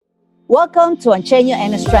Welcome to Encheño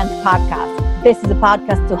and Strength podcast. This is a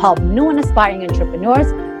podcast to help new and aspiring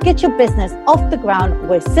entrepreneurs get your business off the ground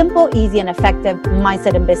with simple, easy, and effective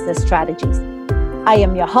mindset and business strategies. I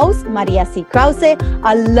am your host, Maria C. Krause.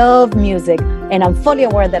 I love music, and I'm fully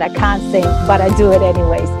aware that I can't sing, but I do it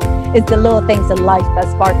anyways. It's the little things in life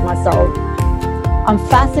that spark my soul. I'm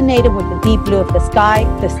fascinated with the deep blue of the sky,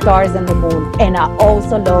 the stars, and the moon, and I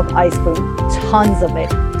also love ice cream, tons of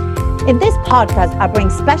it. In this podcast, I bring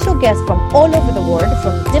special guests from all over the world,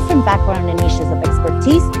 from different backgrounds and niches of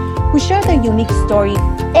expertise, who share their unique story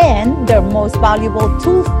and their most valuable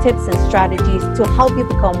tools, tips, and strategies to help you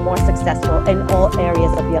become more successful in all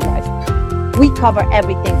areas of your life. We cover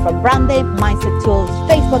everything from branding, mindset tools,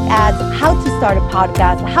 Facebook ads, how to start a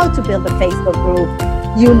podcast, how to build a Facebook group,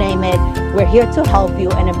 you name it. We're here to help you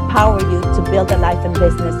and empower you to build a life and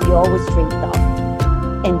business you always dreamed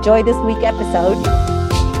of. Enjoy this week's episode.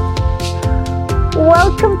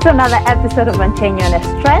 Welcome to another episode of Encheño and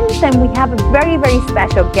Strength, and we have a very, very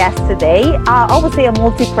special guest today. I would say a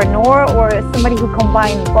multipreneur, or somebody who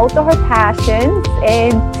combines both of her passions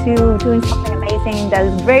into doing something amazing that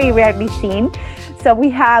is very rarely seen. So we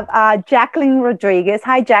have Jacqueline Rodriguez.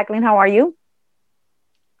 Hi, Jacqueline. How are you?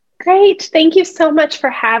 Great. Thank you so much for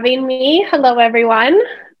having me. Hello, everyone.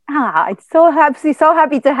 It's so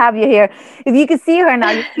happy to have you here. If you could see her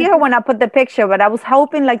now, you see her when I put the picture, but I was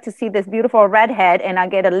hoping to see this beautiful redhead, and I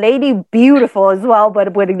get a lady beautiful as well,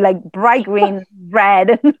 but with bright green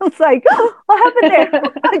red. And I was like, what happened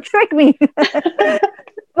there? Trick me.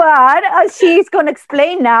 But she's going to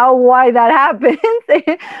explain now why that happens.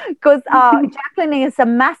 Because Jacqueline is a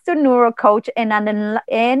master neuro coach,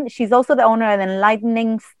 and she's also the owner of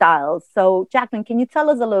Enlightening Styles. So Jacqueline, can you tell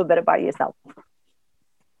us a little bit about yourself?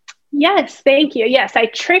 Yes, thank you. Yes, I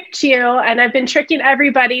tricked you, and I've been tricking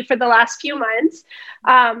everybody for the last few months.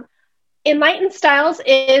 Enlightened Styles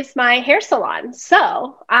is my hair salon.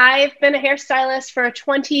 So I've been a hairstylist for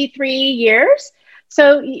 23 years.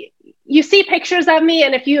 So you see pictures of me,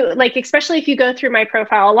 and if you especially if you go through my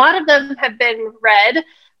profile, a lot of them have been red,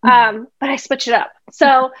 but I switch it up.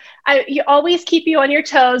 So you always keep you on your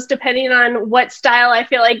toes depending on what style I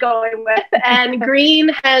feel like going with. And green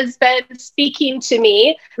has been speaking to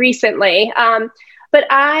me recently. But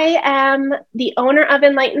I am the owner of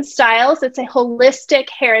Enlightened Styles. It's a holistic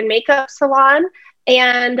hair and makeup salon.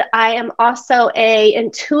 And I am also a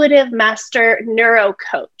intuitive master neuro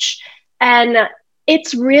coach. And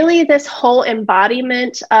it's really this whole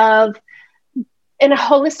embodiment of a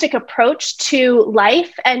holistic approach to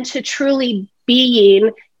life and to truly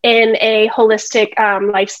being in a holistic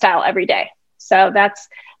lifestyle every day. So that's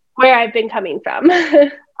where I've been coming from.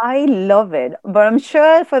 I love it. But I'm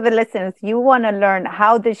sure for the listeners, you want to learn,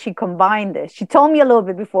 how did she combine this? She told me a little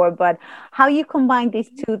bit before, but how you combine these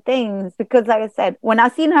two things? Because like I said, when I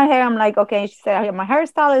seen her hair, I'm like, okay, she said, I'm a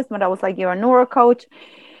hairstylist, but I was like, you're a neuro coach.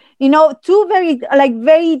 You know, two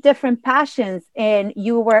very different passions, and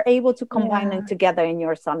you were able to combine them together in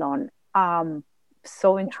your salon.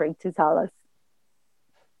 So intrigued to tell us.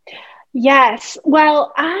 Yes.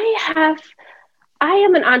 Well, I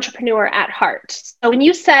am an entrepreneur at heart. So when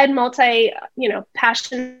you said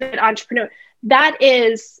passionate entrepreneur, that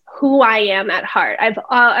is who I am at heart.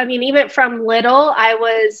 Even from little, I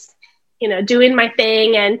was, doing my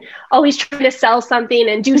thing and always trying to sell something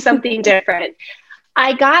and do something different.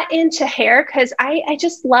 I got into hair because I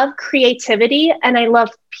just love creativity and I love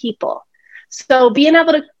people. So being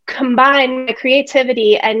able to combine my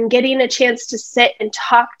creativity and getting a chance to sit and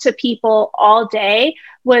talk to people all day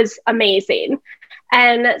was amazing.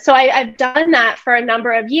 And so I've done that for a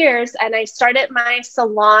number of years, and I started my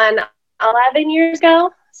salon 11 years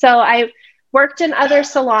ago. So I worked in other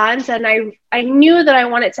salons, and I knew that I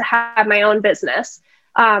wanted to have my own business.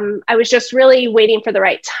 I was just really waiting for the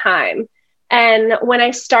right time. And when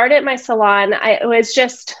I started my salon, it was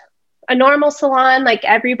just a normal salon like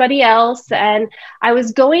everybody else. And I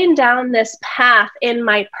was going down this path in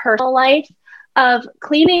my personal life of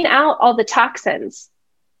cleaning out all the toxins,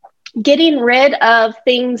 getting rid of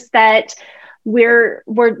things that were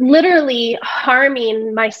literally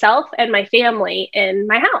harming myself and my family in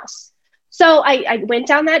my house. So I went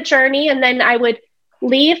down that journey, and then I would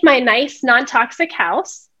leave my nice non-toxic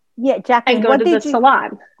house. Yeah, Jacqueline, and go to the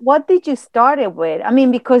salon. What did you start it with? I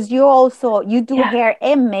mean, because you do hair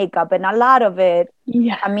and makeup, and a lot of it,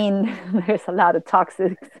 there's a lot of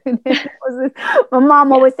toxics in it. My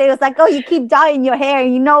mom always say, it's like, oh, you keep dyeing your hair,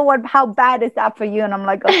 and you know how bad is that for you? And I'm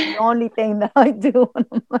like, oh, the only thing that I do. And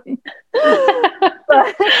I'm like,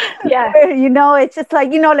 But, Yeah. it's just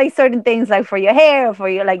like, like certain things like for your hair or for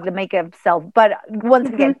your like the makeup self. But once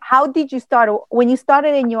again, how did you start when you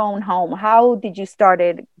started in your own home? How did you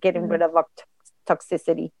started getting rid of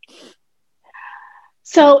toxicity?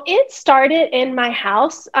 So it started in my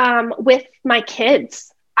house with my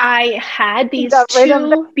kids. I had these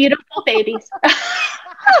two beautiful babies.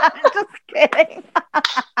 Just kidding.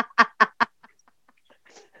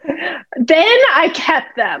 Then I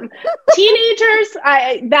kept them. Teenagers,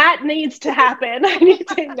 that needs to happen. I need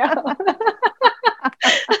to know.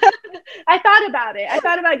 I thought about it. I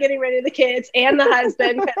thought about getting rid of the kids and the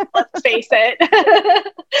husband, let's face it.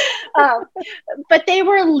 But they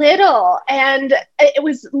were little, and it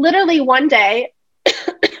was literally one day.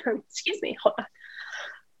 Excuse me. Hold on.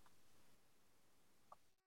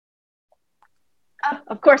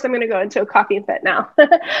 Of course, I'm going to go into a coughing fit now.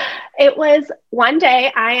 It was one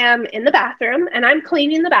day I am in the bathroom and I'm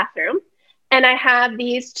cleaning the bathroom, and I have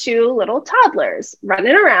these two little toddlers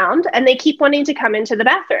running around, and they keep wanting to come into the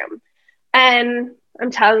bathroom. And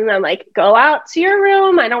I'm telling them, like, go out to your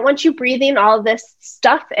room. I don't want you breathing all this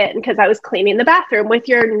stuff in, because I was cleaning the bathroom with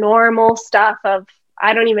your normal stuff of,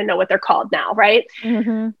 I don't even know what they're called now, right?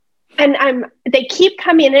 Mm-hmm. And they keep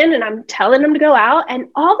coming in, and I'm telling them to go out. And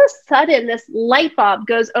all of a sudden this light bulb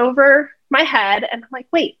goes over my head. And I'm like,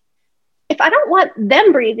 wait, if I don't want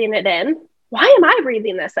them breathing it in, why am I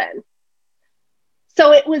breathing this in?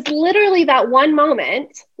 So it was literally that one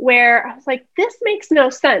moment where I was like, this makes no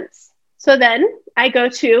sense. So then I go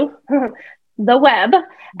to the web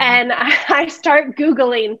and I start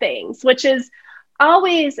Googling things, which is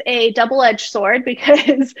always a double-edged sword,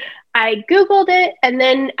 because I Googled it and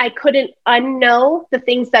then I couldn't unknow the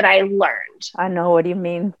things that I learned. I know what you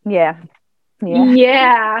mean. Yeah.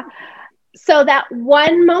 So that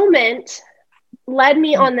one moment led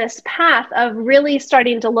me on this path of really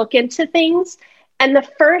starting to look into things. And the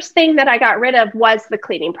first thing that I got rid of was the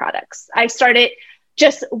cleaning products. I started,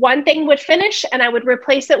 just one thing would finish and I would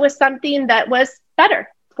replace it with something that was better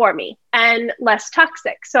for me and less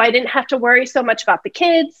toxic. So I didn't have to worry so much about the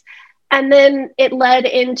kids. And then it led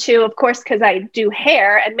into, of course, because I do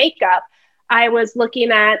hair and makeup, I was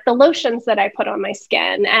looking at the lotions that I put on my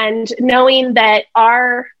skin, and knowing that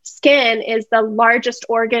our skin is the largest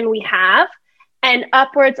organ we have, and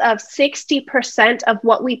upwards of 60% of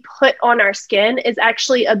what we put on our skin is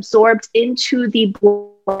actually absorbed into the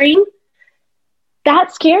bloodstream.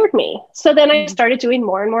 That scared me. So then I started doing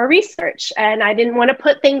more and more research, and I didn't want to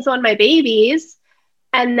put things on my babies.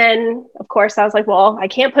 And then, of course, I was like, well, I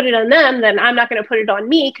can't put it on them, then I'm not going to put it on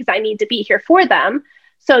me because I need to be here for them.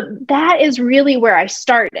 So that is really where I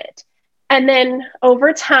started. And then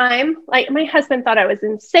over time, like, my husband thought I was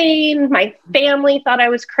insane. My family thought I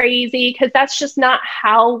was crazy, because that's just not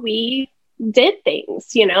how we did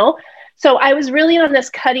things, you know? So I was really on this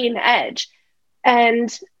cutting edge,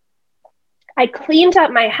 and I cleaned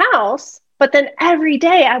up my house, but then every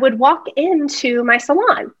day I would walk into my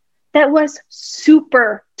salon that was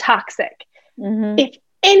super toxic. Mm-hmm. If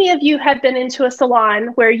any of you have been into a salon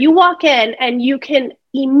where you walk in and you can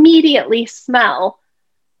immediately smell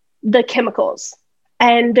the chemicals,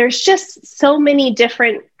 and there's just so many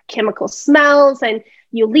different chemical smells, and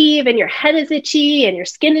you leave and your head is itchy and your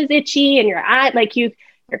skin is itchy and your eye, like you're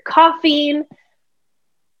coughing.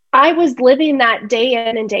 I was living that day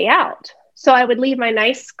in and day out. So I would leave my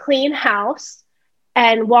nice clean house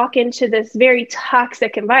and walk into this very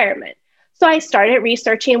toxic environment. So I started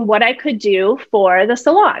researching what I could do for the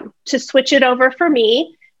salon to switch it over for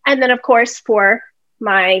me, and then of course for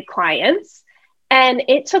my clients. And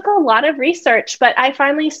it took a lot of research, but I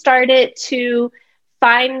finally started to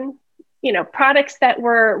find, products that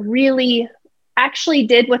were really actually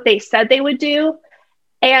did what they said they would do,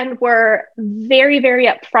 and were very, very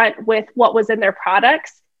upfront with what was in their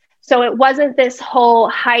products. So it wasn't this whole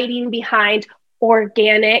hiding behind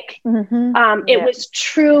organic. Mm-hmm. It was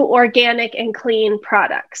true organic and clean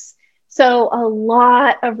products. So a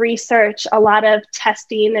lot of research, a lot of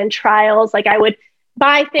testing and trials. Like, I would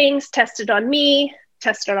buy things, test it on me,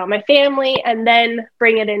 test it on my family, and then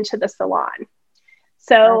bring it into the salon.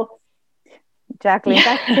 So Jacqueline,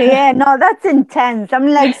 that's intense. I'm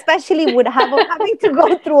like, especially with having to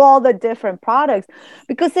go through all the different products,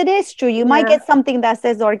 because it is true. You might get something that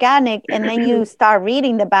says organic, and then you start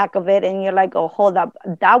reading the back of it, and you're like, oh, hold up,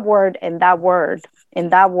 that word and that word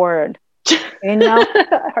and that word.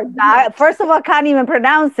 First of all, I can't even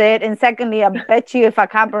pronounce it, and secondly, I bet you if I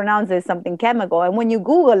can't pronounce it, it's something chemical. And when you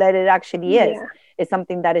Google it, it actually is. It's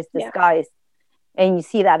something that is disguised, and you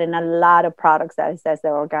see that in a lot of products that it says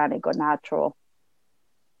they're organic or natural.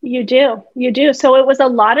 You do. You do. So it was a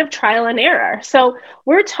lot of trial and error. So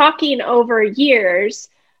we're talking over years.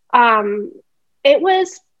 Um, it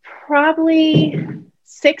was probably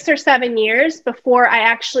 6 or 7 years before I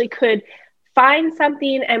actually could find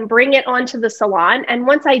something and bring it onto the salon. And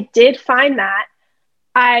once I did find that,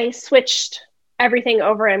 I switched everything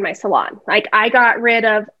over in my salon. Like I got rid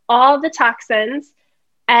of all the toxins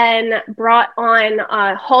and brought on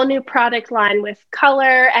a whole new product line with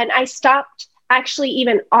color. And I stopped actually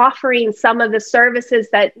even offering some of the services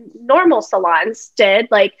that normal salons did,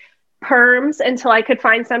 like perms, until I could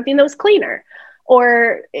find something that was cleaner.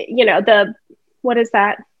 Or, what is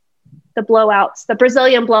that? The blowouts, the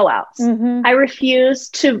Brazilian blowouts. Mm-hmm. I refuse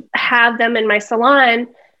to have them in my salon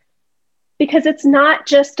because it's not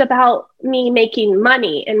just about me making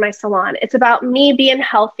money in my salon. It's about me being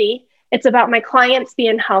healthy. It's about my clients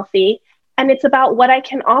being healthy. And it's about what I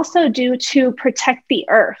can also do to protect the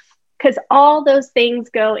earth, because all those things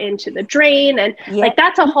go into the drain. And like,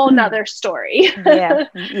 that's a whole nother story.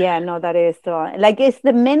 No, that is like, it's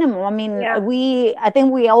the minimum. I mean, I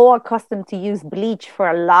think we all are accustomed to use bleach for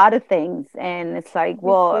a lot of things. And it's like,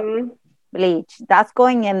 well, bleach, that's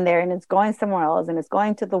going in there and it's going somewhere else and it's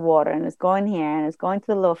going to the water and it's going here and it's going to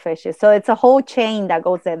the little fishes. So it's a whole chain that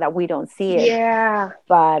goes there that we don't see it. Yeah.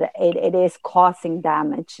 But it is causing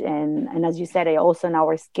damage. And as you said, it also in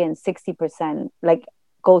our skin, 60% like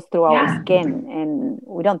goes through our skin and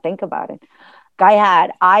we don't think about it.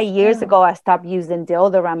 Years ago, I stopped using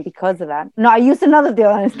deodorant because of that. No, I use another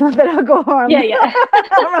deodorant. It's not that I go around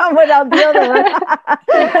without deodorant.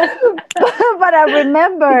 but I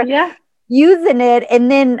remember using it, and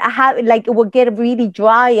then it would get really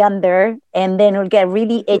dry under, and then it would get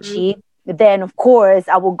really itchy. Then, of course,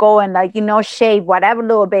 I will go and shave whatever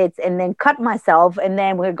little bits, and then cut myself, and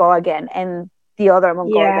then we'll go again. And the other one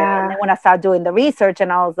go again. And then when I started doing the research,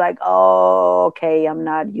 and I was like, oh, okay, I'm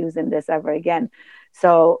not using this ever again.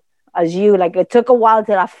 So as you, like, it took a while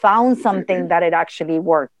till I found something that it actually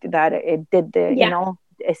worked, that it did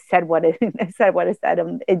it said what it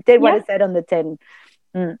said. It did what it said on the tin.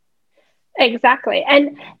 Exactly.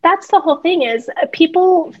 And that's the whole thing is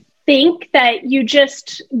people think that you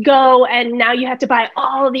just go and now you have to buy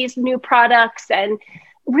all of these new products, and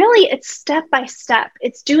really it's step by step.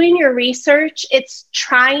 It's doing your research, it's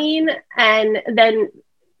trying and then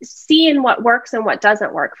seeing what works and what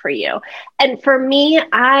doesn't work for you. And for me,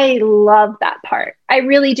 I love that part. I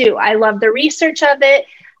really do. I love the research of it.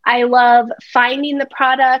 I love finding the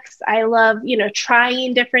products. I love,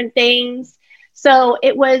 trying different things. So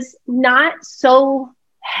it was not so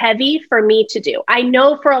heavy for me to do. I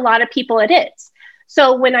know for a lot of people it is.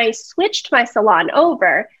 So when I switched my salon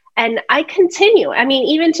over, and I continue, I mean,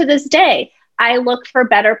 even to this day, I look for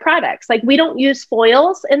better products. Like, we don't use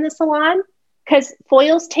foils in the salon because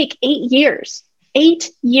foils take 8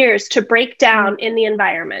 years to break down in the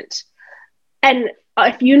environment. And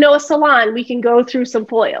if you know a salon, we can go through some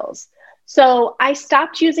foils. So I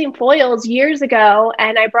stopped using foils years ago,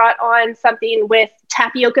 and I brought on something with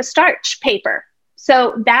tapioca starch paper.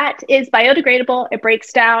 So that is biodegradable. It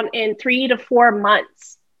breaks down in 3 to 4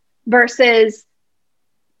 months versus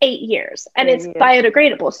 8 years, and it's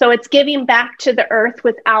biodegradable. So it's giving back to the earth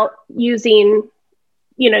without using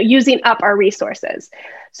up our resources.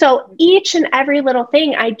 So each and every little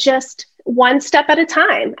thing, I just one step at a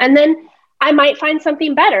time. And then I might find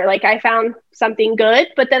something better. Like, I found something good,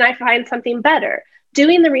 but then I find something better.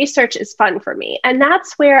 Doing the research is fun for me. And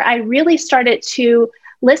that's where I really started to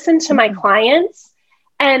listen to my clients.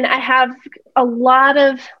 And I have a lot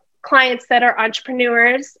of clients that are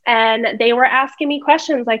entrepreneurs, and they were asking me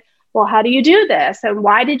questions like, well, how do you do this? And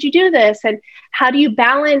why did you do this? And how do you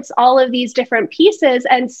balance all of these different pieces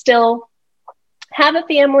and still have a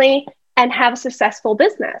family and have a successful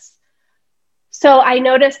business? So I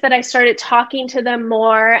noticed that I started talking to them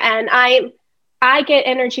more, and I get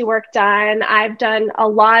energy work done. I've done a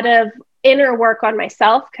lot of inner work on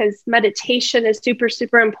myself because meditation is super,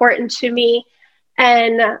 super important to me.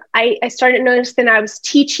 And I started noticing I was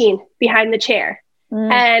teaching behind the chair.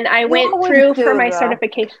 And I went through for my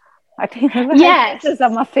certification. I think these are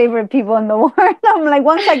my favorite people in the world. I'm like,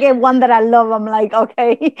 once I get one that I love, I'm like,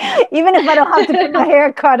 okay, even if I don't have to get my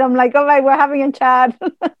hair cut, I'm like, all right, we're having a chat.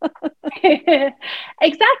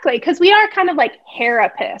 Exactly. Because we are kind of like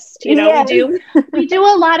therapists, we do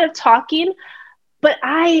a lot of talking, but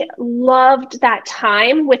I loved that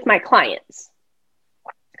time with my clients.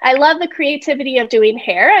 I love the creativity of doing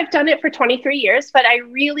hair. I've done it for 23 years, but I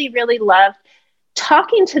really, really loved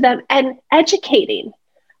talking to them and educating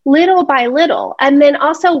little by little. And then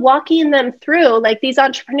also walking them through, like these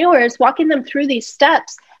entrepreneurs, walking them through these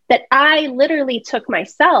steps that I literally took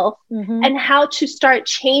myself and how to start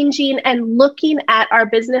changing and looking at our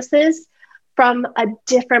businesses from a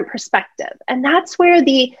different perspective. And that's where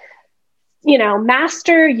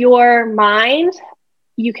master your mind,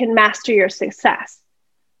 you can master your success.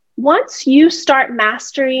 Once you start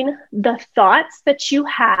mastering the thoughts that you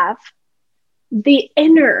have, the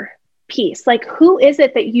inner piece, like who is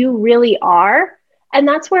it that you really are? And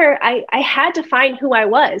that's where I had to find who I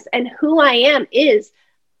was. And who I am is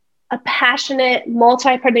a passionate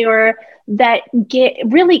multipreneur that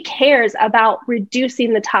really cares about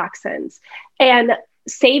reducing the toxins and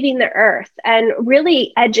saving the earth and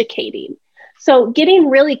really educating. So getting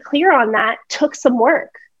really clear on that took some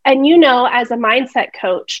work. And as a mindset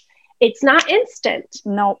coach, it's not instant.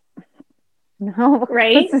 No,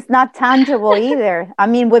 right? It's not tangible either. I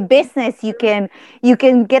mean, with business, you can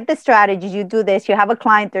get the strategies. You do this, you have a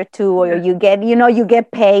client or two, or you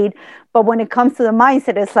get paid. But when it comes to the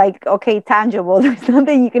mindset, it's like, okay, tangible. There's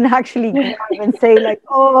nothing you can actually grab and say like,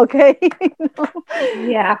 oh, okay.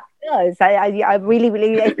 Yeah. Yes, I really,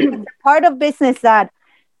 it's a part of business that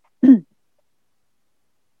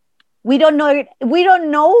we don't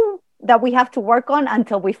know that we have to work on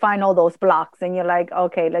until we find all those blocks. And you're like,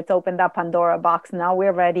 okay, let's open that Pandora box. Now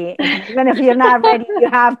we're ready. Even if you're not ready, you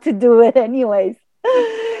have to do it anyways.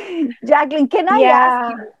 Jacqueline, can I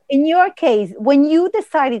ask you, in your case, when you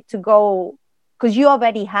decided to go, because you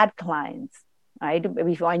already had clients, right,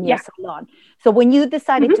 before in your salon. So when you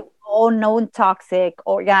decided to go non-toxic,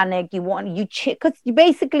 organic, because you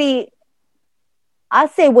basically, I'll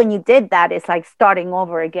say when you did that, it's like starting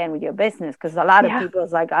over again with your business, because a lot of people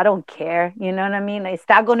is like, I don't care. You know what I mean? Is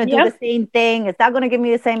that going to do the same thing? Is that going to give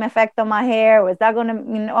me the same effect on my hair? Or is that going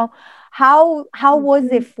to, how was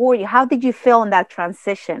it for you? How did you feel in that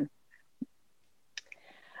transition?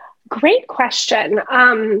 Great question.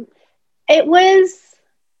 It was,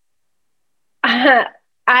 I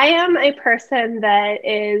am a person that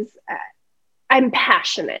is, I'm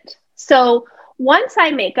passionate. So once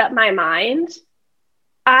I make up my mind,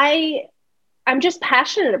 I'm just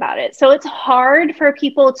passionate about it. So it's hard for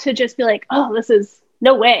people to just be like, oh, this is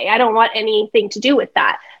no way. I don't want anything to do with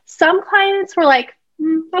that. Some clients were like,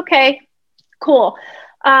 okay, cool.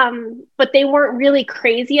 But they weren't really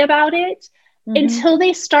crazy about it until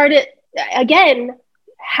they started, again,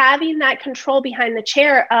 having that control behind the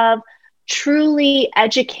chair of truly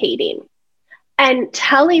educating and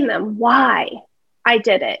telling them why I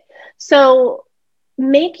did it. So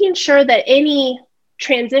making sure that any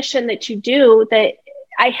transition that you do, that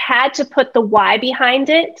I had to put the why behind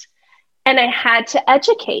it and I had to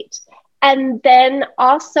educate. And then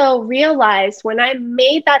also realize when I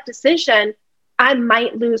made that decision, I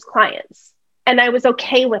might lose clients. And I was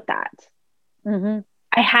okay with that.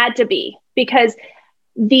 I had to be, because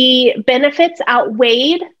the benefits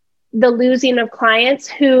outweighed the losing of clients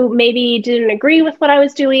who maybe didn't agree with what I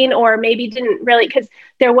was doing, or maybe didn't really, because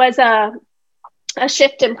there was a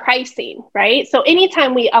shift in pricing, right? So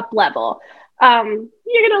anytime we up level,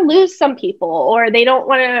 you're going to lose some people, or they don't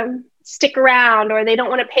want to stick around, or they don't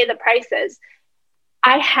want to pay the prices.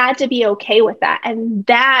 I had to be okay with that. And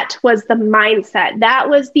that was the mindset.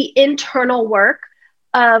 That was the internal work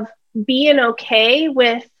of being okay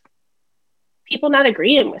with people not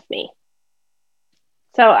agreeing with me.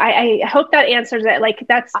 So I hope that answers it. Like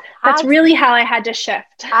that's really how I had to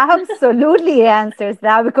shift. Absolutely answers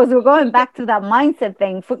that, because we're going back to that mindset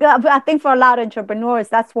thing. I think for a lot of entrepreneurs,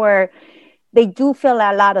 that's where they do feel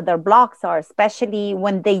a lot of their blocks are, especially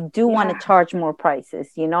when they do want to charge more prices,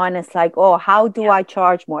 and it's like, oh, how do I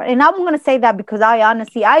charge more? And I'm going to say that because I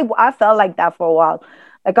honestly, I felt like that for a while.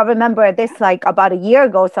 Like I remember this, like about a year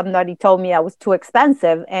ago, somebody told me I was too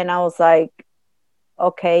expensive. And I was like,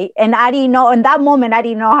 okay. And I didn't know, in that moment, I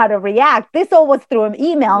didn't know how to react. This all was through an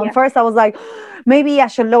email. And first I was like, maybe I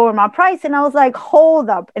should lower my price. And I was like,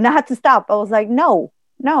 hold up. And I had to stop. I was like, no.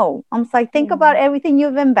 I'm like, think about everything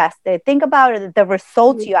you've invested. Think about the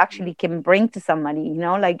results you actually can bring to somebody,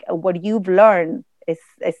 like what you've learned is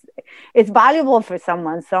valuable for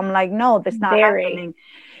someone. So I'm like, no, that's not happening.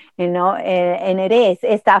 And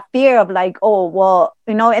it's that fear of like, oh, well,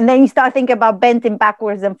 and then you start thinking about bending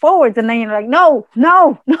backwards and forwards. And then you're like, no,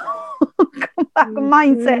 come back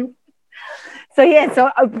mindset.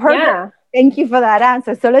 So, perfect. Thank you for that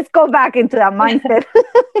answer. So let's go back into that mindset.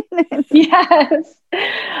 Yes.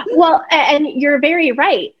 Well, and you're very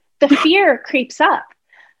right. The fear creeps up.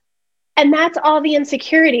 And that's all the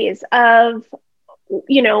insecurities of,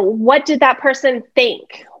 what did that person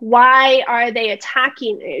think? Why are they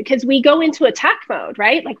attacking? Because we go into attack mode,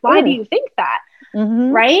 right? Like, why do you think that?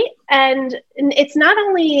 Right? And it's not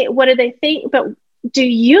only what do they think, but do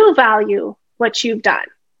you value what you've done?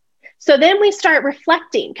 So then we start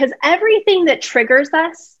reflecting, because everything that triggers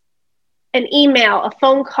us, an email, a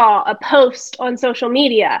phone call, a post on social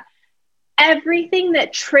media, everything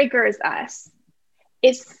that triggers us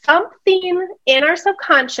is something in our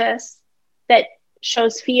subconscious that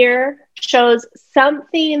shows fear, shows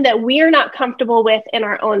something that we are not comfortable with in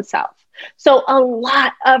our own self. So a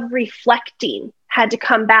lot of reflecting had to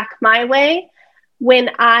come back my way when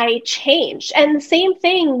I changed. And the same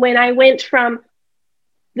thing when I went from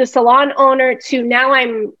the salon owner to now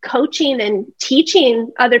I'm coaching and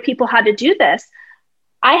teaching other people how to do this.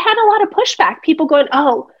 I had a lot of pushback. People going,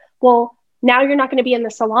 oh, well, now you're not going to be in the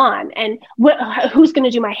salon. And who's going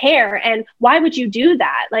to do my hair? And why would you do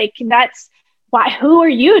that? Like, that's why, who are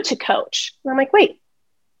you to coach? And I'm like, wait,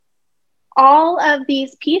 all of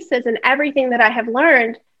these pieces and everything that I have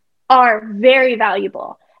learned are very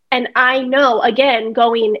valuable. And I know, again,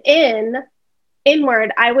 going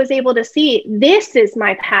inward, I was able to see this is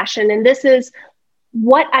my passion and this is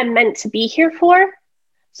what I'm meant to be here for.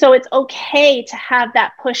 So it's okay to have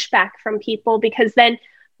that pushback from people, because then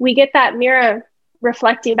we get that mirror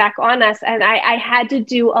reflecting back on us. And I had to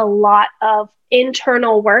do a lot of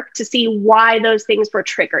internal work to see why those things were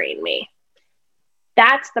triggering me.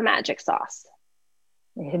 That's the magic sauce.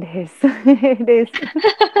 It is. It is.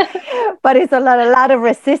 But it's a lot of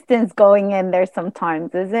resistance going in there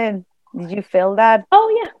sometimes, is it? Did you feel that?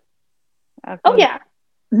 Oh, yeah. Okay. Oh, yeah.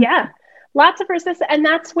 Yeah. Lots of resistance. And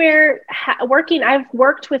that's where I've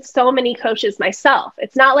worked with so many coaches myself.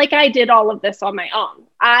 It's not like I did all of this on my own.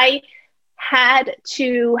 I had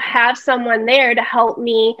to have someone there to help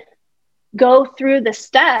me go through the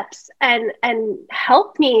steps and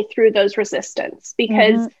help me through those resistance,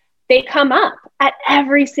 because they come up at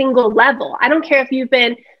every single level. I don't care if you've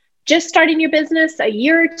been just starting your business, a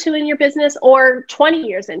year or two in your business, or 20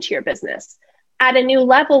 years into your business. At a new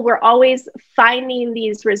level, we're always finding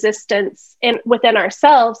these resistance within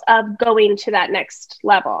ourselves of going to that next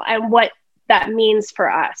level and what that means for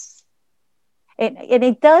us.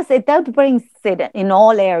 It does bring it in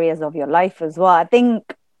all areas of your life as well. I think,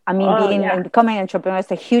 becoming an entrepreneur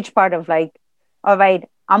is a huge part of like, all right,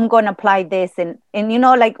 I'm going to apply this. And you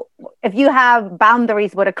know, like if you have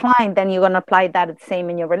boundaries with a client, then you're going to apply that the same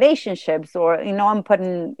in your relationships, or, you know, I'm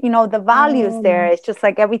putting, you know, the values there. It's just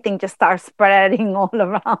like everything just starts spreading all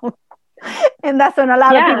around. And that's when a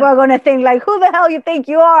lot of people are going to think like, who the hell you think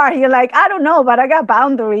you are? You're like, I don't know, but I got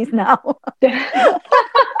boundaries now.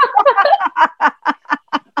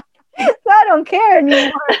 So I don't care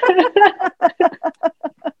anymore.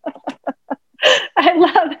 I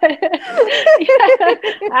love it. Yeah,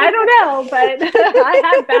 I don't know, but I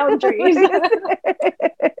have boundaries.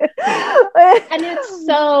 And it's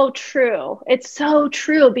so true. It's so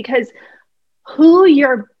true, because who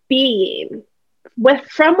you're being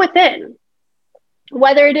from within,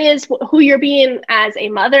 whether it is who you're being as a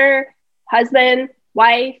mother, husband,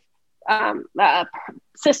 wife,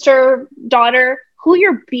 sister, daughter, who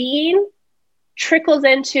you're being trickles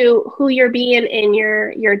into who you're being in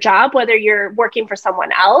your job, whether you're working for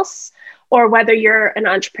someone else or whether you're an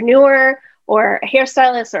entrepreneur or a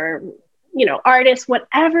hairstylist or, you know, artist,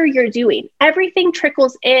 whatever you're doing, everything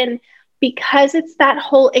trickles in, because it's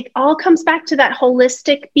it all comes back to that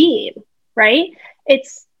holistic being, right?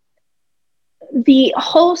 It's the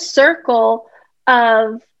whole circle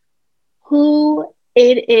of who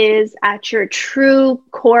it is at your true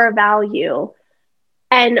core value.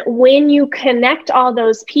 And when you connect all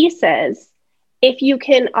those pieces, if you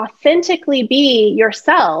can authentically be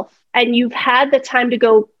yourself and you've had the time to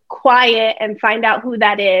go quiet and find out who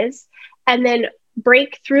that is, and then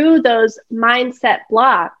break through those mindset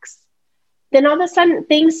blocks, then all of a sudden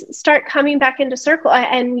things start coming back into circle,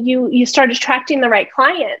 and you start attracting the right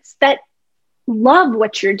clients that love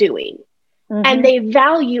what you're doing. And they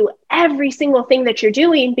value every single thing that you're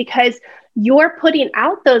doing, because you're putting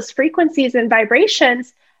out those frequencies and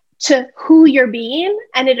vibrations to who you're being,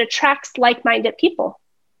 and it attracts like-minded people.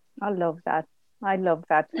 I love that.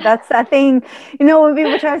 That's a thing, you know, when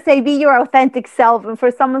people try to say, be your authentic self. And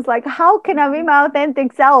for someone's like, how can I be my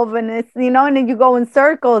authentic self? And it's, you know, and then you go in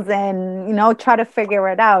circles and, you know, try to figure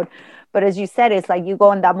it out. But as you said, it's like you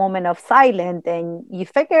go in that moment of silence and you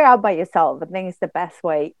figure it out by yourself. I think it's the best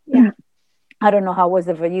way. Yeah. I don't know how was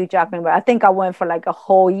it for you, Jacqueline, but I think I went for like a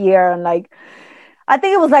whole year, and like, I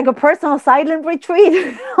think it was like a personal silent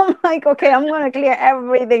retreat. I'm like, okay, I'm going to clear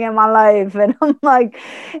everything in my life. And I'm like,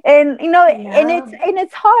 and you know, and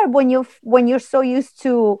it's hard when you're so used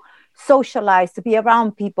to socialize, to be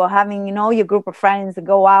around people, having, you know, your group of friends to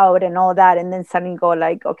go out and all that. And then suddenly go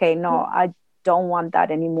like, okay, no, I don't want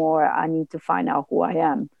that anymore. I need to find out who I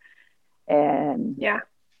am. And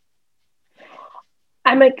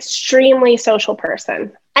I'm an extremely social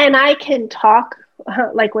person, and I can talk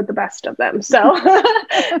like with the best of them. So,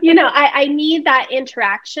 I need that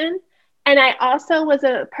interaction. And I also was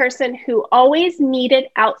a person who always needed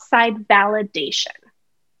outside validation.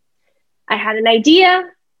 I had an idea.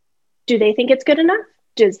 Do they think it's good enough?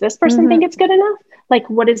 Does this person think it's good enough? Like,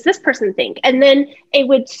 what does this person think? And then it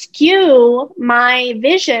would skew my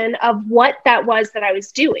vision of what that was that I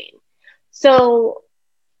was doing. So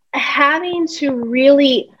having to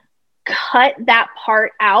really cut that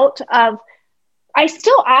part out of, I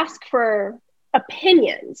still ask for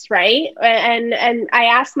opinions, right? And I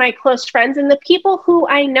ask my close friends and the people who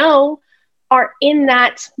I know are in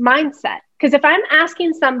that mindset. Because if I'm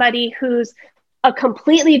asking somebody who's a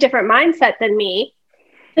completely different mindset than me,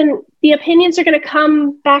 then the opinions are going to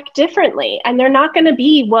come back differently, and they're not going to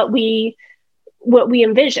be what we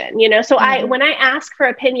envision, So when I ask for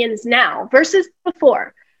opinions now versus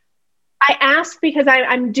before, I ask because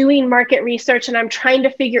I'm doing market research and I'm trying to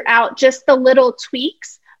figure out just the little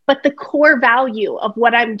tweaks, but the core value of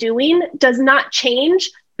what I'm doing does not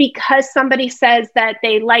change because somebody says that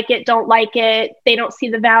they like it, don't like it, they don't see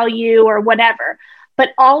the value or whatever.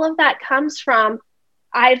 But all of that comes from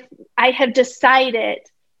I have decided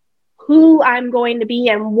who I'm going to be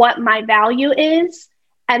and what my value is.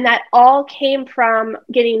 And that all came from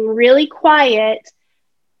getting really quiet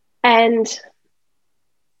and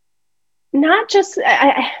not just,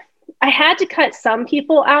 I had to cut some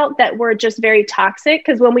people out that were just very toxic.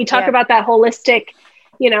 Because when we talk about that holistic,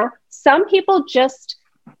 some people just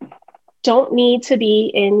don't need to be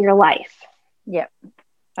in your life. Yeah,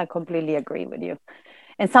 I completely agree with you.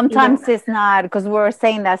 And sometimes it's not, because we're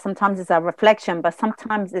saying that sometimes it's a reflection, but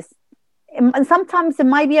sometimes it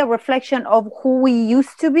might be a reflection of who we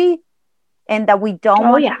used to be and that we don't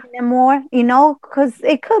want anymore, because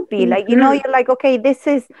it could be like, you're like, okay,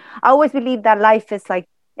 I always believe that life is like,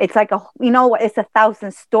 it's like it's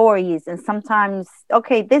 1,000 stories. And sometimes,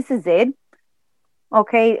 okay, this is it.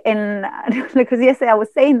 Okay. And because yesterday I was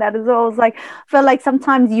saying that as well. I was like, I feel like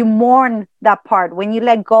sometimes you mourn that part when you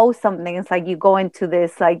let go of something. It's like you go into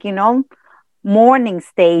this, like, mourning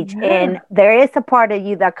stage, and there is a part of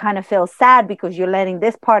you that kind of feels sad because you're letting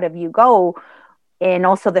this part of you go. And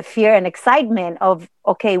also the fear and excitement of,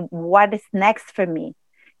 okay, what is next for me?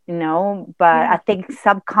 But I think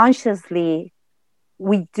subconsciously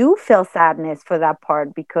we do feel sadness for that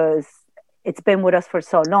part because it's been with us for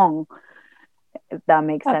so long. If that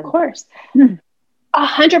makes sense. Of course.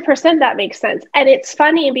 100% that makes sense. And it's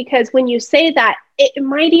funny because when you say that, it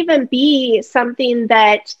might even be something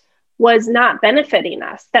that was not benefiting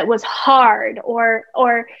us, that was hard or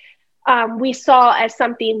we saw as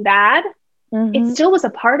something bad. It still was a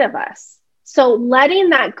part of us. So letting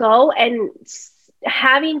that go and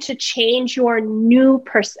having to change your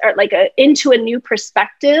into a new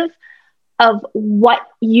perspective of what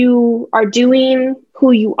you are doing,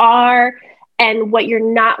 who you are, and what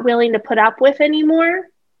you're not willing to put up with anymore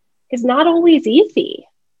is not always easy.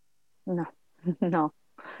 No.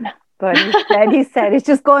 But he said, it's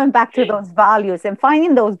just going back to those values and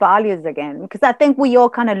finding those values again. Because I think we all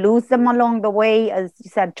kind of lose them along the way, as you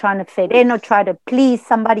said, trying to fit in or try to please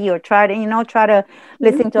somebody or try to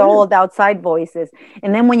listen to all the outside voices.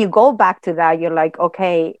 And then when you go back to that, you're like,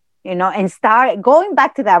 okay, and start going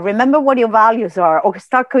back to that. Remember what your values are, or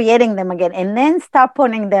start creating them again, and then start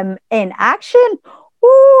putting them in action.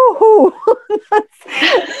 Woo-hoo.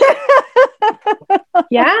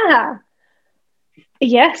 Yeah.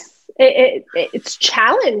 Yes. It's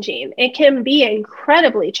challenging. It can be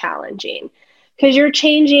incredibly challenging because you're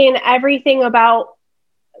changing everything about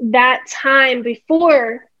that time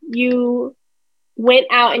before you went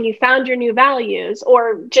out and you found your new values,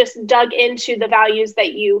 or just dug into the values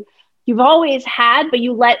that you've always had, but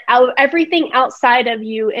you let out everything outside of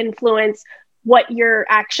you influence what your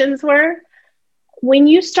actions were. When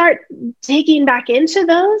you start digging back into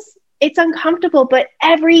those, it's uncomfortable, but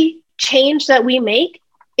every change that we make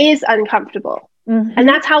is uncomfortable. And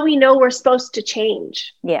that's how we know we're supposed to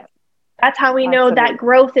change. Yeah. That's how we know that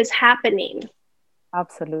growth is happening.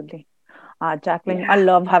 Absolutely. Jacqueline, I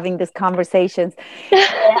love having these conversations.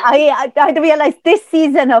 I realized this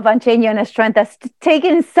season of Unchain Your Inner Strength has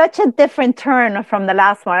taken such a different turn from the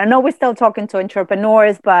last one. I know we're still talking to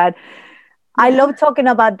entrepreneurs, but I love talking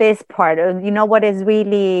about this part of, what is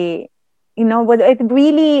really,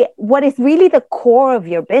 what is really the core of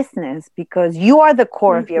your business, because you are the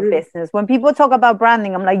core of your business. When people talk about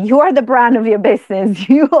branding, I'm like, you are the brand of your business.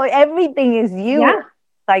 Everything is you. Yeah.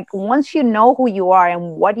 Like once you know who you are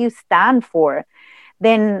and what you stand for,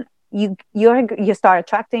 then you start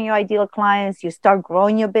attracting your ideal clients. You start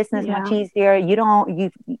growing your business much easier. You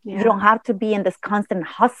don't have to be in this constant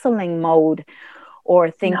hustling mode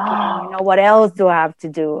or thinking, what else do I have to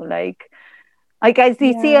do? Like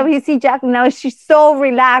you see Jacqueline now, she's so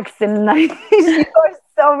relaxed and like she's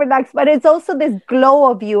so relaxed, but it's also this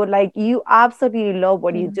glow of you, like you absolutely love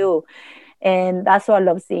what you do. And that's what I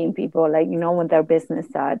love seeing people, like, with their business,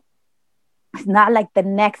 that it's not like the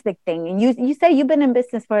next big thing. And you say you've been in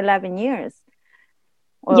business for 11 years.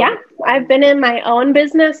 Yeah, I've been in my own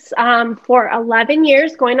business for 11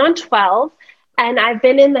 years, going on 12. And I've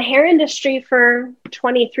been in the hair industry for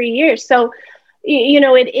 23 years. So,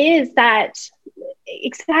 it is that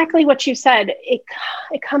exactly what you said. It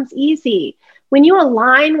comes easy. When you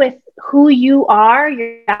align with who you are,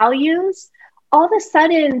 your values, all of a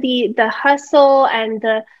sudden the hustle and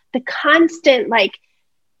the constant, like,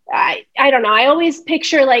 I don't know, I always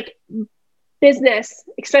picture like business,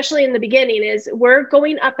 especially in the beginning, is we're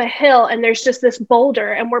going up a hill and there's just this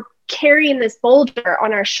boulder and we're carrying this boulder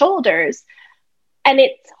on our shoulders and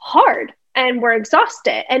it's hard and we're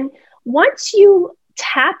exhausted. And once you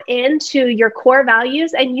tap into your core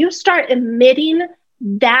values and you start emitting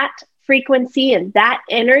that frequency and that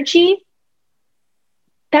energy,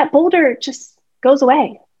 that boulder just goes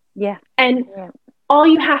away. Yeah. And all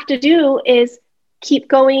you have to do is keep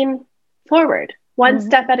going forward, one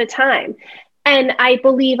step at a time. And I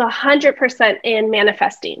believe 100% in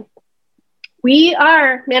manifesting. We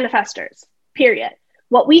are manifestors, period.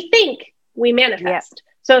 What we think, we manifest.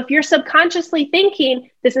 Yeah. So if you're subconsciously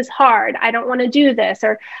thinking, this is hard, I don't want to do this,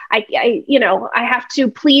 or I have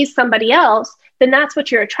to please somebody else, then that's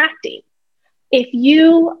what you're attracting. If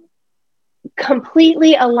you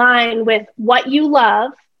completely align with what you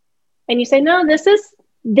love and you say, no,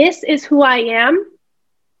 this is who I am,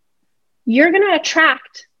 you're going to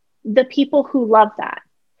attract the people who love that.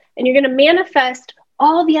 And you're going to manifest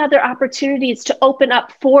all the other opportunities to open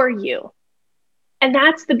up for you. And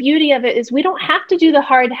that's the beauty of it, is we don't have to do the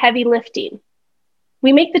hard, heavy lifting.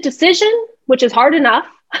 We make the decision, which is hard enough.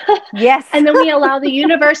 Yes. And then we allow the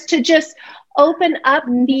universe to just open up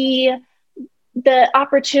the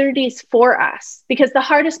opportunities for us, because the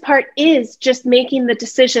hardest part is just making the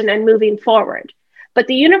decision and moving forward. But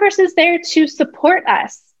the universe is there to support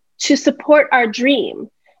us, to support our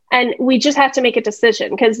dream. And we just have to make a decision,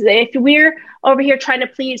 because if we're over here trying to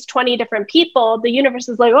please 20 different people, the universe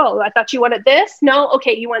is like, oh, I thought you wanted this. No,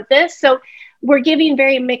 okay, you want this. So we're giving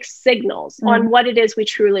very mixed signals on what it is we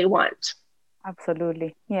truly want.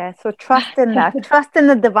 Absolutely. Yeah. So trust in that, trust in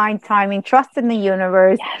the divine timing, trust in the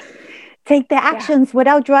universe. Yes. Take the actions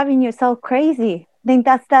without driving yourself crazy. I think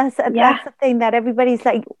that's the thing that everybody's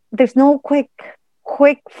like, there's no quick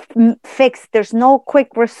fix. There's no quick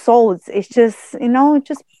results. It's just,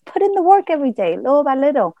 just put in the work every day, little by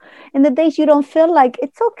little. And the days you don't feel like,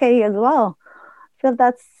 it's okay as well. I feel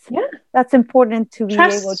that's important to be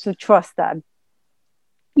able to trust that.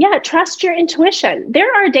 Yeah, trust your intuition.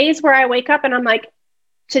 There are days where I wake up and I'm like,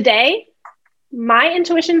 today, my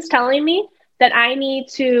intuition's telling me that I need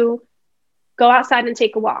to go outside and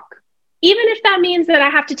take a walk. Even if that means that I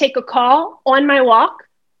have to take a call on my walk,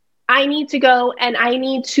 I need to go and I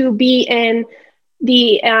need to be in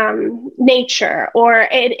the nature, or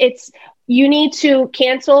it's you need to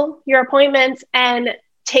cancel your appointments and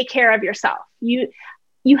take care of yourself.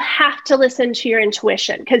 You have to listen to your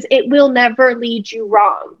intuition, because it will never lead you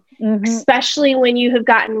wrong, especially when you have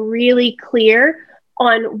gotten really clear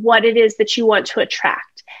on what it is that you want to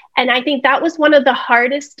attract. And I think that was one of the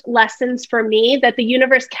hardest lessons for me, that the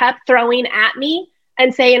universe kept throwing at me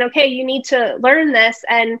and saying, okay, you need to learn this.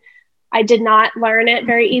 And I did not learn it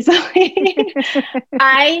very easily.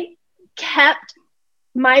 I kept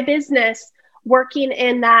my business working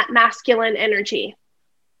in that masculine energy,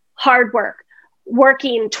 hard work,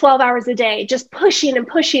 working 12 hours a day, just pushing and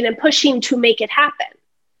pushing and pushing to make it happen.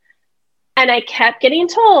 And I kept getting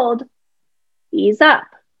told, ease up,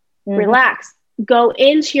 relax, go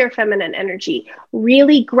into your feminine energy,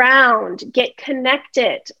 really ground, get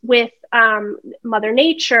connected with Mother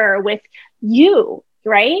Nature, with you,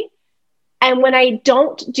 right? And when I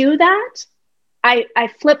don't do that, I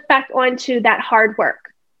flip back onto that hard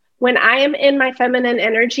work. When I am in my feminine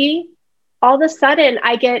energy, all of a sudden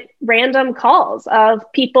I get random calls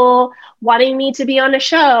of people wanting me to be on a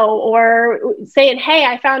show, or saying, hey,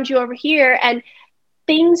 I found you over here. And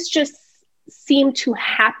things just seem to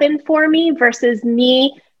happen for me versus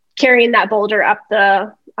me carrying that boulder up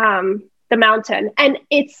the mountain. And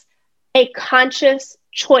it's a conscious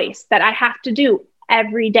choice that I have to do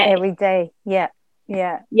every day. Every day. Yeah.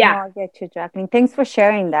 No, I get you, Jacqueline. Thanks for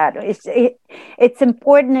sharing that. It's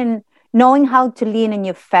important, and knowing how to lean in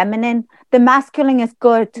your feminine. The masculine is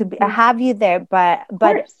good to have you there, but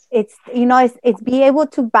it's, you know, it's be able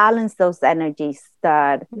to balance those energies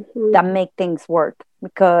that make things work.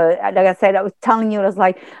 Because like I said, I was telling you, it was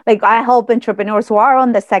like I help entrepreneurs who are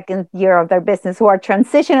on the second year of their business, who are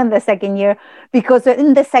transitioning the second year, because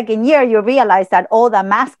in the second year you realize that all that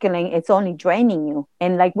masculine, it's only draining you.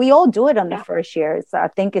 And like we all do it on the first year. So I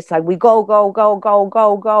think it's like we go.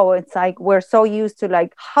 It's like we're so used to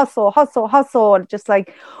like hustle, just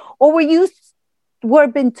like, or we're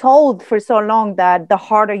been told for so long that the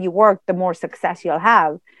harder you work, the more success you'll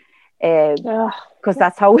have. Because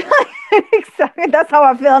that's how exactly, that's how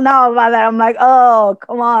I feel now about that. I'm like, oh,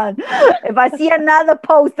 come on. If I see another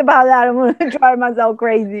post about that, I'm going to drive myself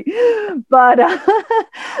crazy. But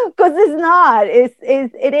because it's not,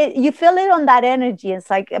 it you feel it on that energy. It's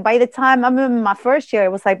like by the time I remember my first year,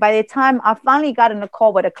 it was like by the time I finally got in a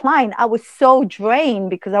call with a client, I was so drained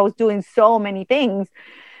because I was doing so many things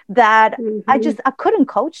that I couldn't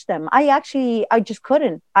coach them. I just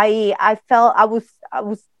couldn't. I felt I was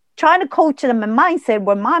trying to coach them in mindset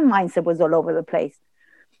where my mindset was all over the place.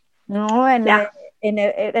 You know, and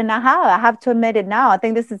I have to admit it now. I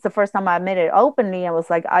think this is the first time I admitted it openly. I was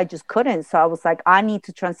like, I just couldn't. So I was like, I need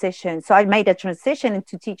to transition. So I made a transition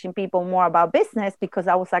into teaching people more about business, because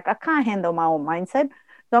I was like, I can't handle my own mindset.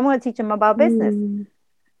 So I'm going to teach them about business.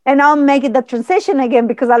 And I'll make it the transition again,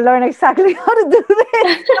 because I learned exactly how to do this.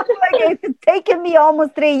 Like, it's taken me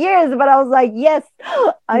almost 3 years, but I was like, yes,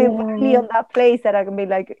 I am finally on that place that I can be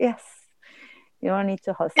like, yes, you don't need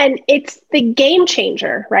to hustle. And it's the game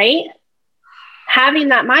changer, right? Having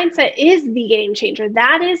that mindset is the game changer.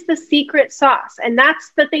 That is the secret sauce. And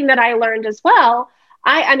that's the thing that I learned as well.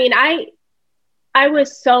 I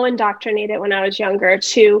was so indoctrinated when I was younger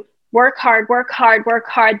to work hard.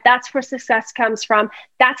 That's where success comes from.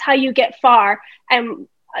 That's how you get far. And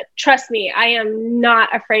trust me, I am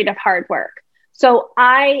not afraid of hard work. So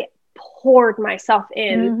I poured myself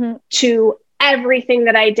in to everything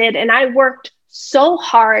that I did. And I worked so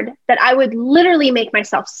hard that I would literally make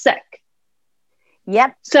myself sick.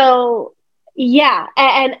 Yep. So yeah.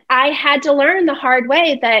 And I had to learn the hard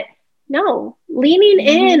way that no, leaning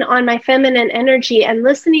in on my feminine energy and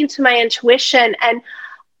listening to my intuition and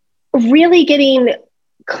really getting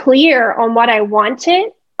clear on what I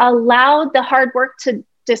wanted allowed the hard work to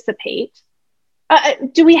dissipate.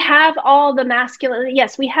 Do we have all the masculine?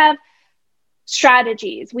 Yes, we have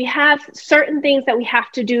strategies. We have certain things that we have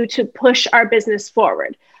to do to push our business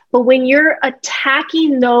forward. But when you're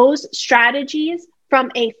attacking those strategies from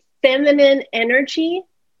a feminine energy,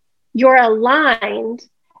 you're aligned.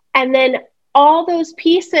 And then all those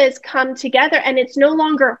pieces come together, and it's no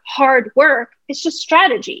longer hard work. It's just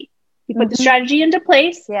strategy. You put the strategy into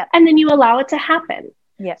place, and then you allow it to happen.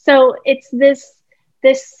 Yeah. So it's this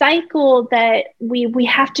cycle that we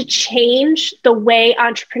have to change the way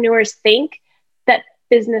entrepreneurs think that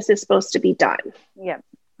business is supposed to be done. Yeah,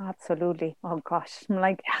 absolutely. Oh gosh, I'm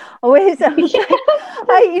like, always.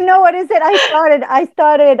 You know what is it? I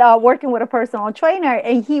started working with a personal trainer,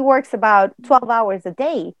 and he works about 12 hours a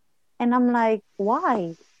day, and I'm like,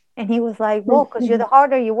 why? And he was like, well, because the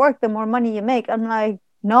harder you work, the more money you make. I'm like,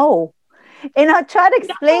 no. And I tried to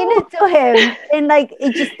explain it to him, and like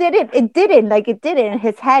it just didn't in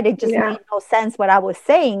his head. It just made no sense what I was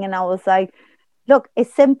saying. And I was like, look,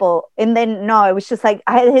 it's simple. And then no, it was just like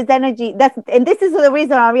his energy. And this is the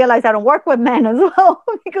reason I realized I don't work with men as well,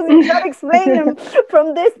 because you try to explain them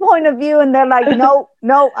from this point of view, and they're like, no,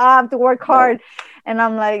 I have to work hard. And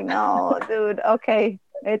I'm like, no, dude, okay.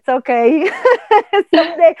 It's okay.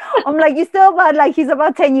 Someday, I'm like, you still about like, he's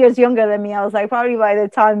about 10 years younger than me. I was like, probably by the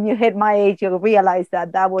time you hit my age, you'll realize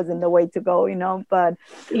that wasn't the way to go, you know, but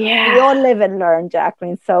we all live and learn,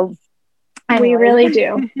 Jacqueline. So anyway. We really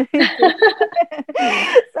do.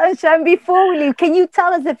 Sunshine, before we leave, can you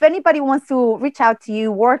tell us if anybody wants to reach out to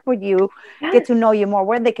you, work with you, get to know you more,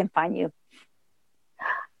 where they can find you?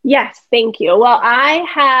 Yes, thank you. Well,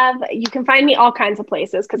 you can find me all kinds of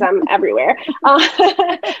places because I'm everywhere. But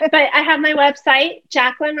I have my website,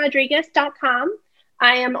 JacquelineRodriguez.com.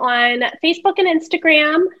 I am on Facebook and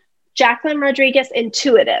Instagram, Jacqueline Rodriguez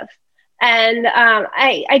Intuitive. And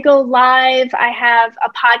I go live. I have a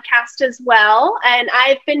podcast as well. And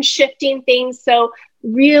I've been shifting things. So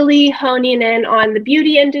really honing in on the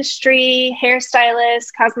beauty industry, hairstylists,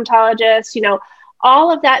 cosmetologists, you know,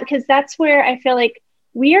 all of that, because that's where I feel like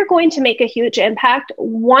we are going to make a huge impact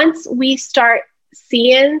once we start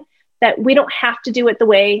seeing that we don't have to do it the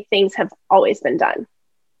way things have always been done.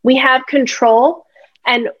 We have control,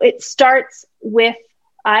 and it starts with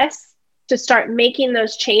us to start making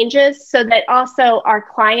those changes so that also our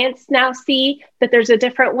clients now see that there's a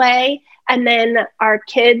different way. And then our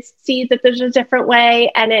kids see that there's a different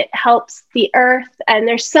way, and it helps the earth. And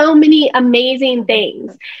there's so many amazing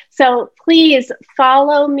things. So please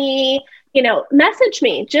follow me, message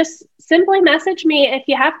me, just simply message me if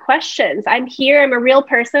you have questions. I'm here. I'm a real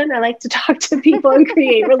person. I like to talk to people and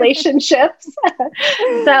create relationships.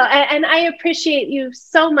 And I appreciate you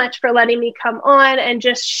so much for letting me come on and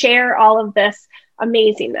just share all of this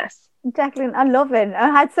amazingness. Jacqueline, I love it. I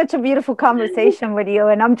had such a beautiful conversation with you,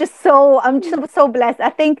 and I'm just so blessed. I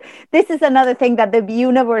think this is another thing that the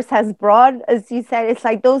universe has brought, as you said. It's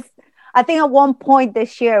like those. I think at one point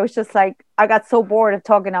this year, it was just like I got so bored of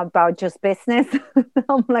talking about just business.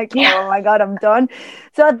 I'm like, oh my God, I'm done.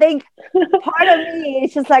 So I think part of me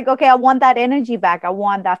is just like, okay, I want that energy back. I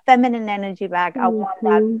want that feminine energy back. I want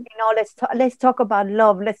that, let's talk about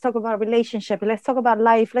love. Let's talk about relationship. Let's talk about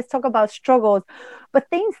life. Let's talk about struggles, but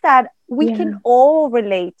things that we can all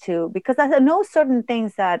relate to, because I know certain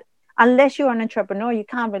things that unless you're an entrepreneur, you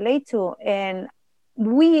can't relate to. And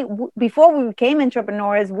before we became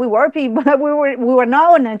entrepreneurs, we were people, we were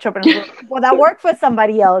not an entrepreneur, but that worked for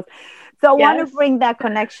somebody else. So I want to bring that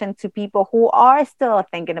connection to people who are still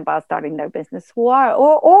thinking about starting their business, who are,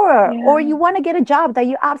 or you want to get a job that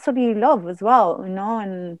you absolutely love as well,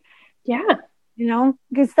 and you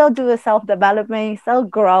can still do the self-development, still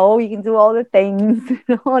grow, you can do all the things,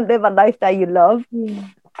 live a life that you love.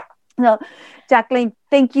 So, Jacqueline,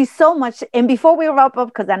 thank you so much. And before we wrap up,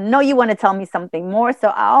 because I know you want to tell me something more, so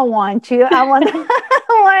I want you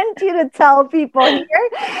to tell people here,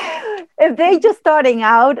 if they just starting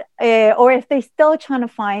out, or if they still trying to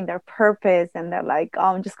find their purpose, and they're like,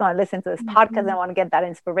 oh, I'm just going to listen to this podcast, and I want to get that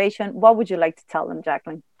inspiration. What would you like to tell them,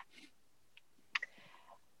 Jacqueline?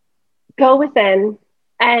 Go within.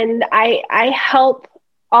 And I help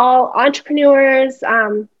all entrepreneurs,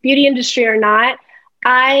 beauty industry or not.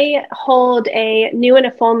 I hold a new and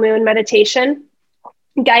a full moon meditation,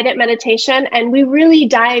 guided meditation, and we really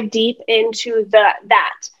dive deep into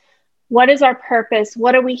that. What is our purpose?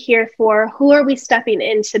 What are we here for? Who are we stepping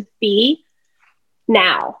in to be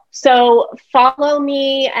now? So follow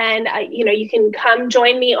me, and you can come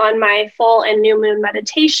join me on my full and new moon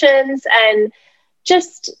meditations, and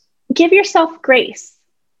just give yourself grace.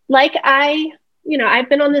 Like I've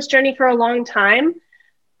been on this journey for a long time.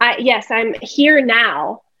 I'm here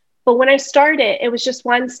now, but when I started, it was just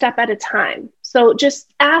one step at a time. So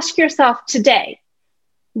just ask yourself today,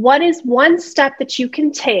 what is one step that you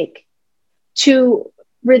can take to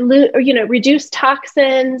reduce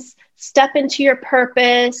toxins, step into your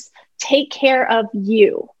purpose, take care of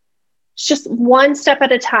you? It's just one step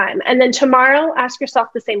at a time. And then tomorrow, ask yourself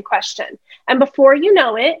the same question. And before you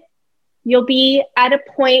know it, you'll be at a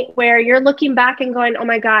point where you're looking back and going, oh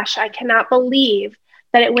my gosh, I cannot believe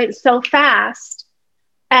that it went so fast,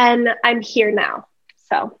 and I'm here now.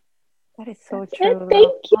 So that is so true.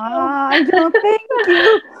 Thank you. Thank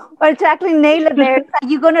you. Well, Jacqueline nailed it there.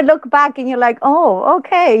 You're going to look back and you're like, oh,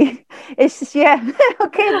 okay. It's just, okay,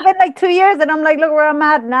 it's been like 2 years, and I'm like, look where I'm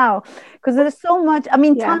at now. Because there's so much,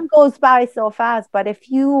 time goes by so fast, but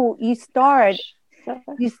if you start,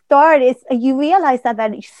 you realize that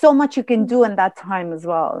there's so much you can do in that time as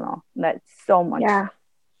well. That's so much. Yeah.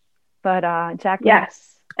 But Jacqueline.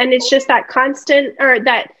 Yes. And it's just that constant, or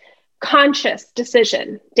that conscious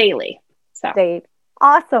decision daily. So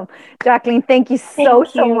awesome. Jacqueline, thank you so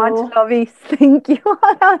much, lovey. Thank you.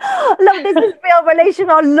 Love this is real relation.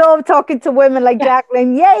 I love talking to women like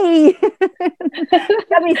Jacqueline. Yay.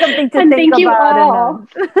 Give me something to think about.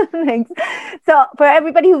 Thanks. So for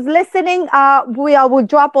everybody who's listening, we will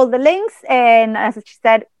drop all the links, and as she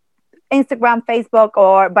said, Instagram, Facebook,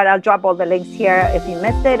 but I'll drop all the links here if you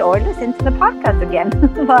missed it, or listen to the podcast again.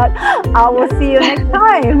 But I will see you next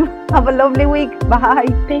time. Have a lovely week. Bye.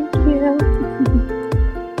 Thank you.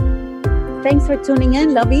 Thanks for tuning in,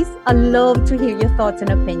 lovies. I love to hear your thoughts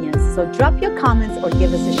and opinions. So drop your comments or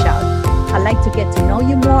give us a shout. I'd like to get to know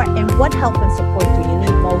you more, and what help and support do you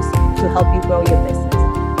need most to help you grow your business.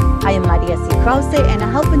 I am Maria C. Krause, and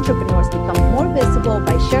I help entrepreneurs become more visible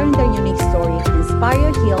by sharing their unique story,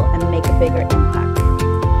 inspire, heal, and make a bigger impact.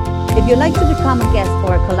 If you'd like to become a guest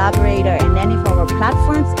or a collaborator in any of our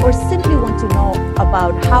platforms, or simply want to know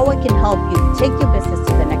about how I can help you take your business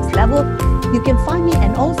to the next level, you can find me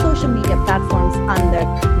on all social media platforms under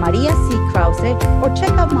Maria C. Krause, or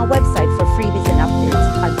check out my website for freebies and updates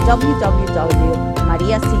at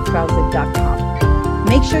www.mariackrause.com.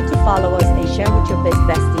 Make sure to follow us and share with your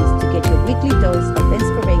besties to get your weekly dose of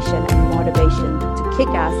inspiration and motivation to kick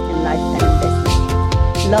ass in life and in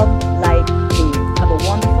business. Love, light, dream. Have a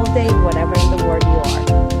wonderful day, whatever in the world you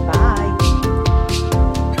are.